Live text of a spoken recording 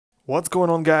What's going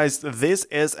on, guys? This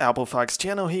is Apple Fox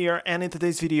channel here, and in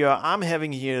today's video I'm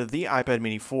having here the iPad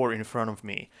mini 4 in front of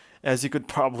me. As you could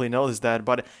probably notice that,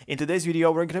 but in today's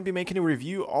video we're going to be making a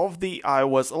review of the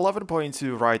iOS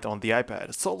 11.2 right on the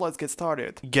iPad. So let's get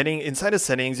started. Getting inside the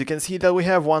settings, you can see that we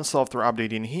have one software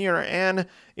update in here, and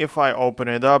if I open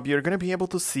it up, you're going to be able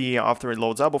to see, after it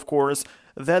loads up of course,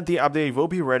 that the update will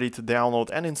be ready to download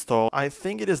and install. I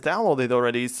think it is downloaded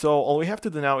already, so all we have to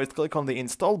do now is click on the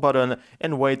install button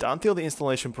and wait until the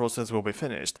installation process will be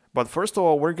finished. But first of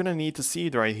all, we're gonna need to see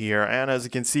it right here, and as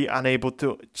you can see, unable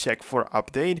to check for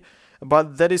update,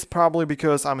 but that is probably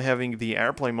because I'm having the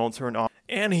airplane mode turned on.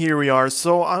 And here we are.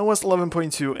 So iOS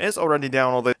 11.2 is already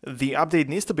downloaded. The update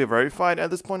needs to be verified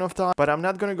at this point of time, but I'm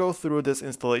not going to go through this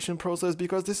installation process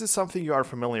because this is something you are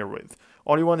familiar with.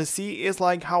 All you want to see is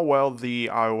like how well the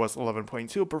iOS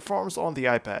 11.2 performs on the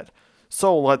iPad.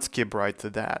 So let's skip right to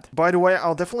that. By the way,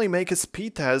 I'll definitely make a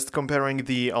speed test comparing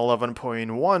the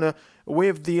 11.1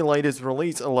 with the latest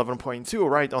release 11.2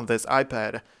 right on this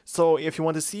iPad. So if you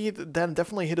want to see it, then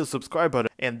definitely hit the subscribe button,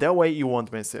 and that way you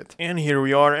won't miss it. And here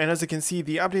we are, and as you can see,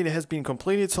 the update has been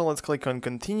completed, so let's click on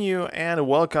continue and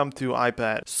welcome to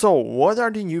iPad. So what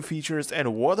are the new features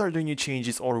and what are the new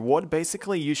changes, or what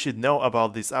basically you should know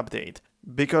about this update?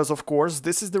 Because of course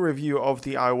this is the review of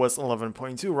the iOS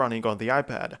 11.2 running on the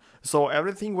iPad, so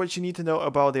everything what you need to know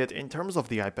about it in terms of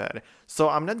the iPad. So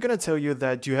I'm not gonna tell you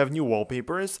that you have new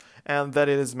wallpapers and that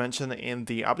it is mentioned in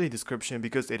the update description,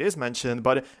 because it is mentioned,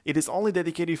 but it is only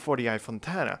dedicated for the iPhone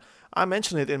X. I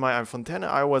mentioned it in my iPhone X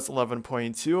iOS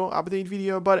 11.2 update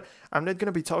video, but I'm not going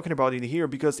to be talking about it here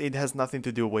because it has nothing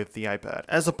to do with the iPad.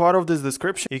 As a part of this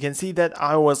description, you can see that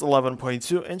iOS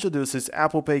 11.2 introduces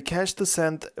Apple Pay cash to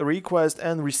send, request,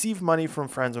 and receive money from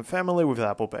friends and family with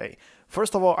Apple Pay.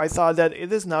 First of all, I thought that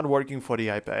it is not working for the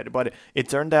iPad, but it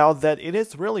turned out that it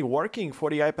is really working for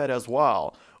the iPad as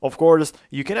well. Of course,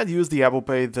 you cannot use the Apple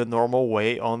Pay the normal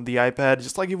way on the iPad,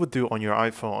 just like you would do on your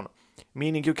iPhone.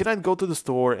 Meaning you cannot go to the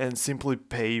store and simply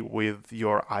pay with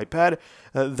your iPad.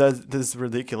 That is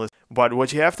ridiculous. But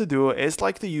what you have to do is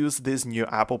like to use this new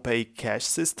Apple Pay cash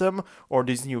system or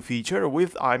this new feature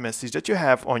with iMessage that you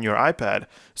have on your iPad.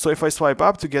 So if I swipe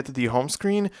up to get to the home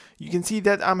screen, you can see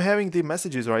that I'm having the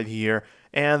messages right here.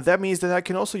 And that means that I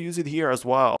can also use it here as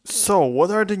well. So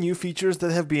what are the new features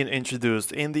that have been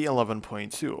introduced in the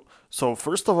 11.2? So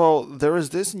first of all, there is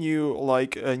this new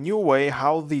a new way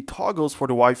how the toggles for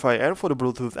the Wi-Fi and for the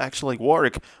Bluetooth actually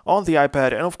work on the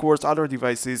iPad and of course other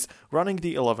devices running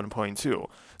the 11.2.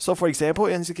 So for example,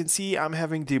 as you can see, I'm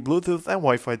having the Bluetooth and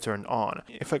Wi-Fi turned on.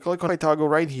 If I click on my toggle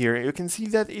right here, you can see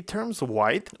that it turns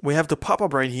white. We have the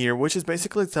pop-up right here, which is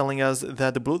basically telling us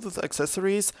that the Bluetooth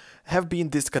accessories have been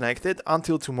disconnected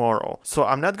until tomorrow. So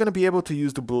I'm not going to be able to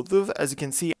use the Bluetooth, as you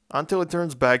can see, until it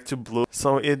turns back to blue.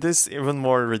 So it is even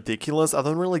more ridiculous. I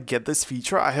don't really get this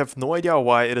feature. I have no idea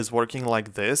why it is working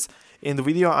like this. In the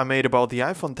video I made about the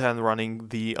iPhone X running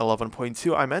the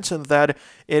 11.2, I mentioned that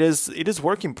it is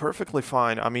working perfectly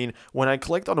fine. I mean, when I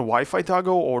clicked on the Wi-Fi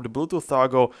toggle or the Bluetooth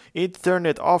toggle, it turned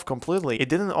it off completely. It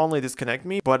didn't only disconnect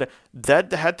me, but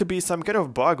that had to be some kind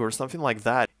of bug or something like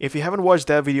that. If you haven't watched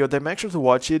that video, then make sure to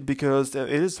watch it because it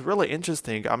is really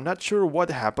interesting. I'm not sure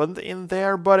what happened in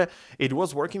there, but it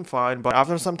was working fine. But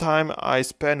after some time I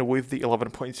spent with the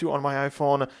 11.2 on my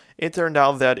iPhone, it turned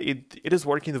out that it is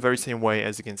working the very same way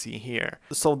as you can see here.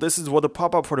 So this is what the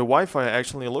pop-up for the Wi-Fi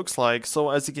actually looks like. So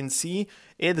as you can see,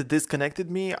 it disconnected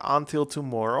me until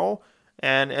tomorrow.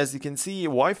 And as you can see,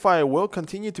 Wi-Fi will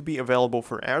continue to be available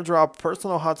for AirDrop,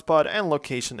 personal hotspot, and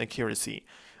location accuracy.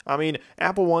 I mean,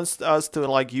 Apple wants us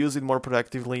to use it more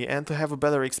productively and to have a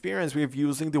better experience with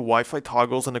using the Wi-Fi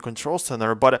toggles in the control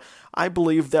center, but I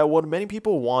believe that what many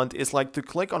people want is to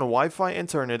click on Wi-Fi and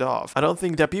turn it off. I don't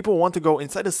think that people want to go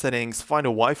inside the settings, find a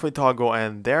Wi-Fi toggle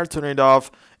and there turn it off.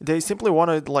 They simply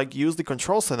want to use the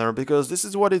control center because this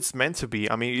is what it's meant to be.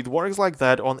 I mean, it works like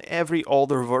that on every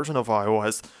older version of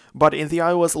iOS, but in the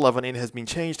iOS 11 it has been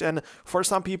changed, and for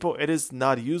some people it is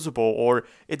not usable, or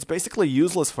it's basically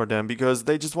useless for them because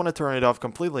they just want to turn it off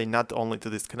completely, not only to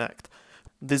disconnect.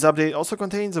 This update also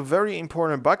contains a very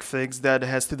important bug fix that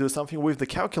has to do something with the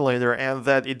calculator, and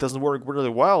that it doesn't work really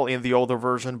well in the older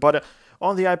version, but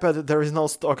on the iPad there is no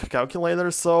stock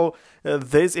calculator, so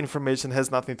this information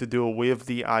has nothing to do with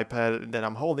the iPad that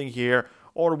I'm holding here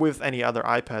or with any other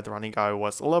iPad running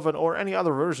iOS 11 or any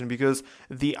other version, because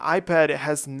the iPad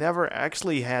has never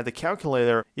actually had a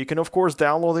calculator. You can of course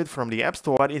download it from the App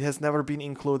Store, but it has never been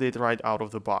included right out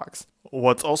of the box.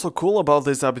 What's also cool about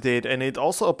this update, and it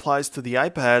also applies to the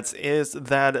iPads, is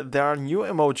that there are new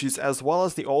emojis as well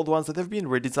as the old ones that have been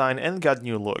redesigned and got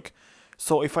new look.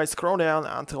 So if I scroll down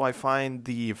until I find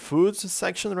the foods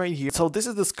section right here, so this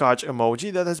is the Scotch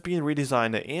emoji that has been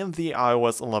redesigned in the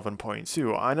iOS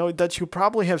 11.2. I know that you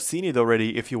probably have seen it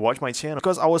already if you watch my channel,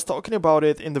 because I was talking about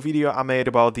it in the video I made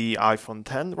about the iPhone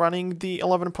 10 running the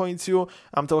 11.2.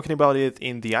 I'm talking about it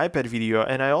in the iPad video,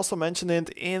 and I also mentioned it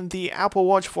in the Apple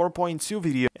Watch 4.2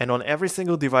 video, and on every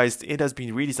single device it has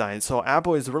been redesigned. So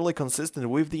Apple is really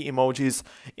consistent with the emojis,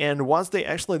 and once they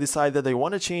actually decide that they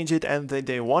want to change it and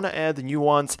they want to add new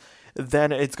ones,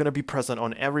 then it's going to be present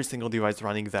on every single device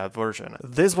running that version.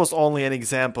 This was only an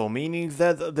example, meaning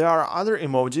that there are other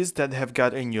emojis that have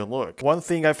got a new look. One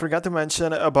thing I forgot to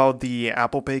mention about the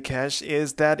Apple Pay Cash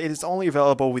is that it is only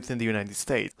available within the United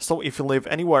States. So if you live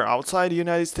anywhere outside the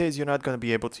United States, you're not going to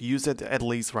be able to use it, at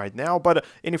least right now, but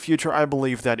in the future I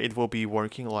believe that it will be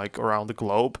working like around the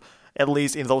globe, at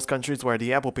least in those countries where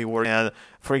the Apple Pay works. And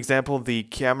for example, the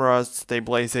camera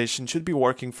stabilization should be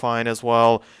working fine as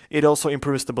well. It also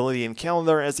improves stability in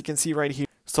calendar, as you can see right here.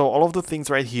 So all of the things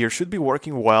right here should be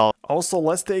working well. Also,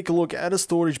 let's take a look at the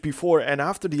storage before and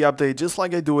after the update, just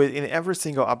like I do it in every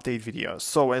single update video.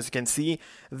 So as you can see,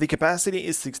 the capacity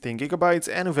is 16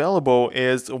 gigabytes and available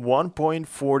is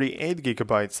 1.48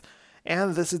 gigabytes.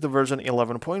 And this is the version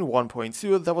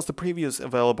 11.1.2. That was the previous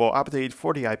available update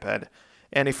for the iPad.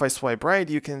 And if I swipe right,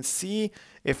 you can see,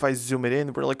 if I zoom it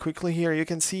in really quickly here, you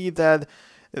can see that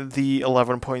the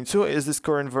 11.2 is this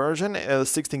current version,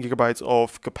 16 gigabytes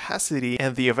of capacity,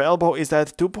 and the available is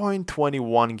at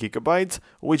 2.21 gigabytes,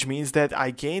 which means that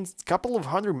I gained a couple of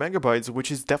hundred megabytes,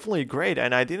 which is definitely great,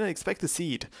 and I didn't expect to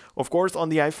see it. Of course, on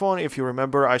the iPhone, if you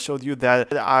remember, I showed you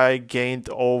that I gained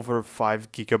over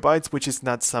 5 gigabytes, which is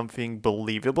not something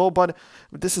believable, but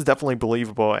this is definitely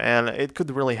believable, and it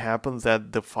could really happen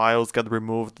that the files got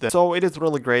removed. So it is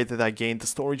really great that I gained the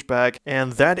storage back,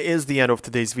 and that is the end of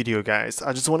today's video, guys.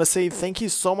 I just want to say thank you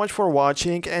so much for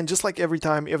watching, and just like every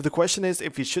time, if the question is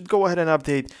if you should go ahead and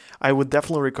update, I would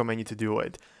definitely recommend you to do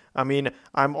it. I mean,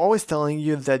 I'm always telling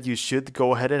you that you should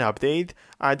go ahead and update.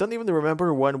 I don't even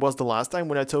remember when was the last time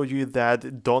when I told you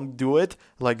that don't do it,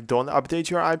 like don't update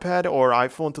your iPad or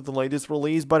iPhone to the latest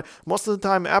release, but most of the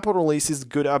time Apple releases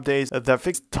good updates that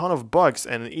fix a ton of bugs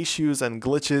and issues and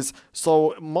glitches,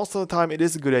 so most of the time it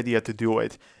is a good idea to do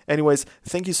it. Anyways,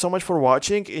 thank you so much for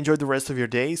watching, enjoy the rest of your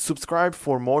day, subscribe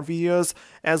for more videos,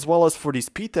 as well as for the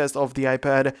speed test of the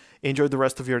iPad. Enjoy the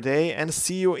rest of your day, and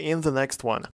see you in the next one.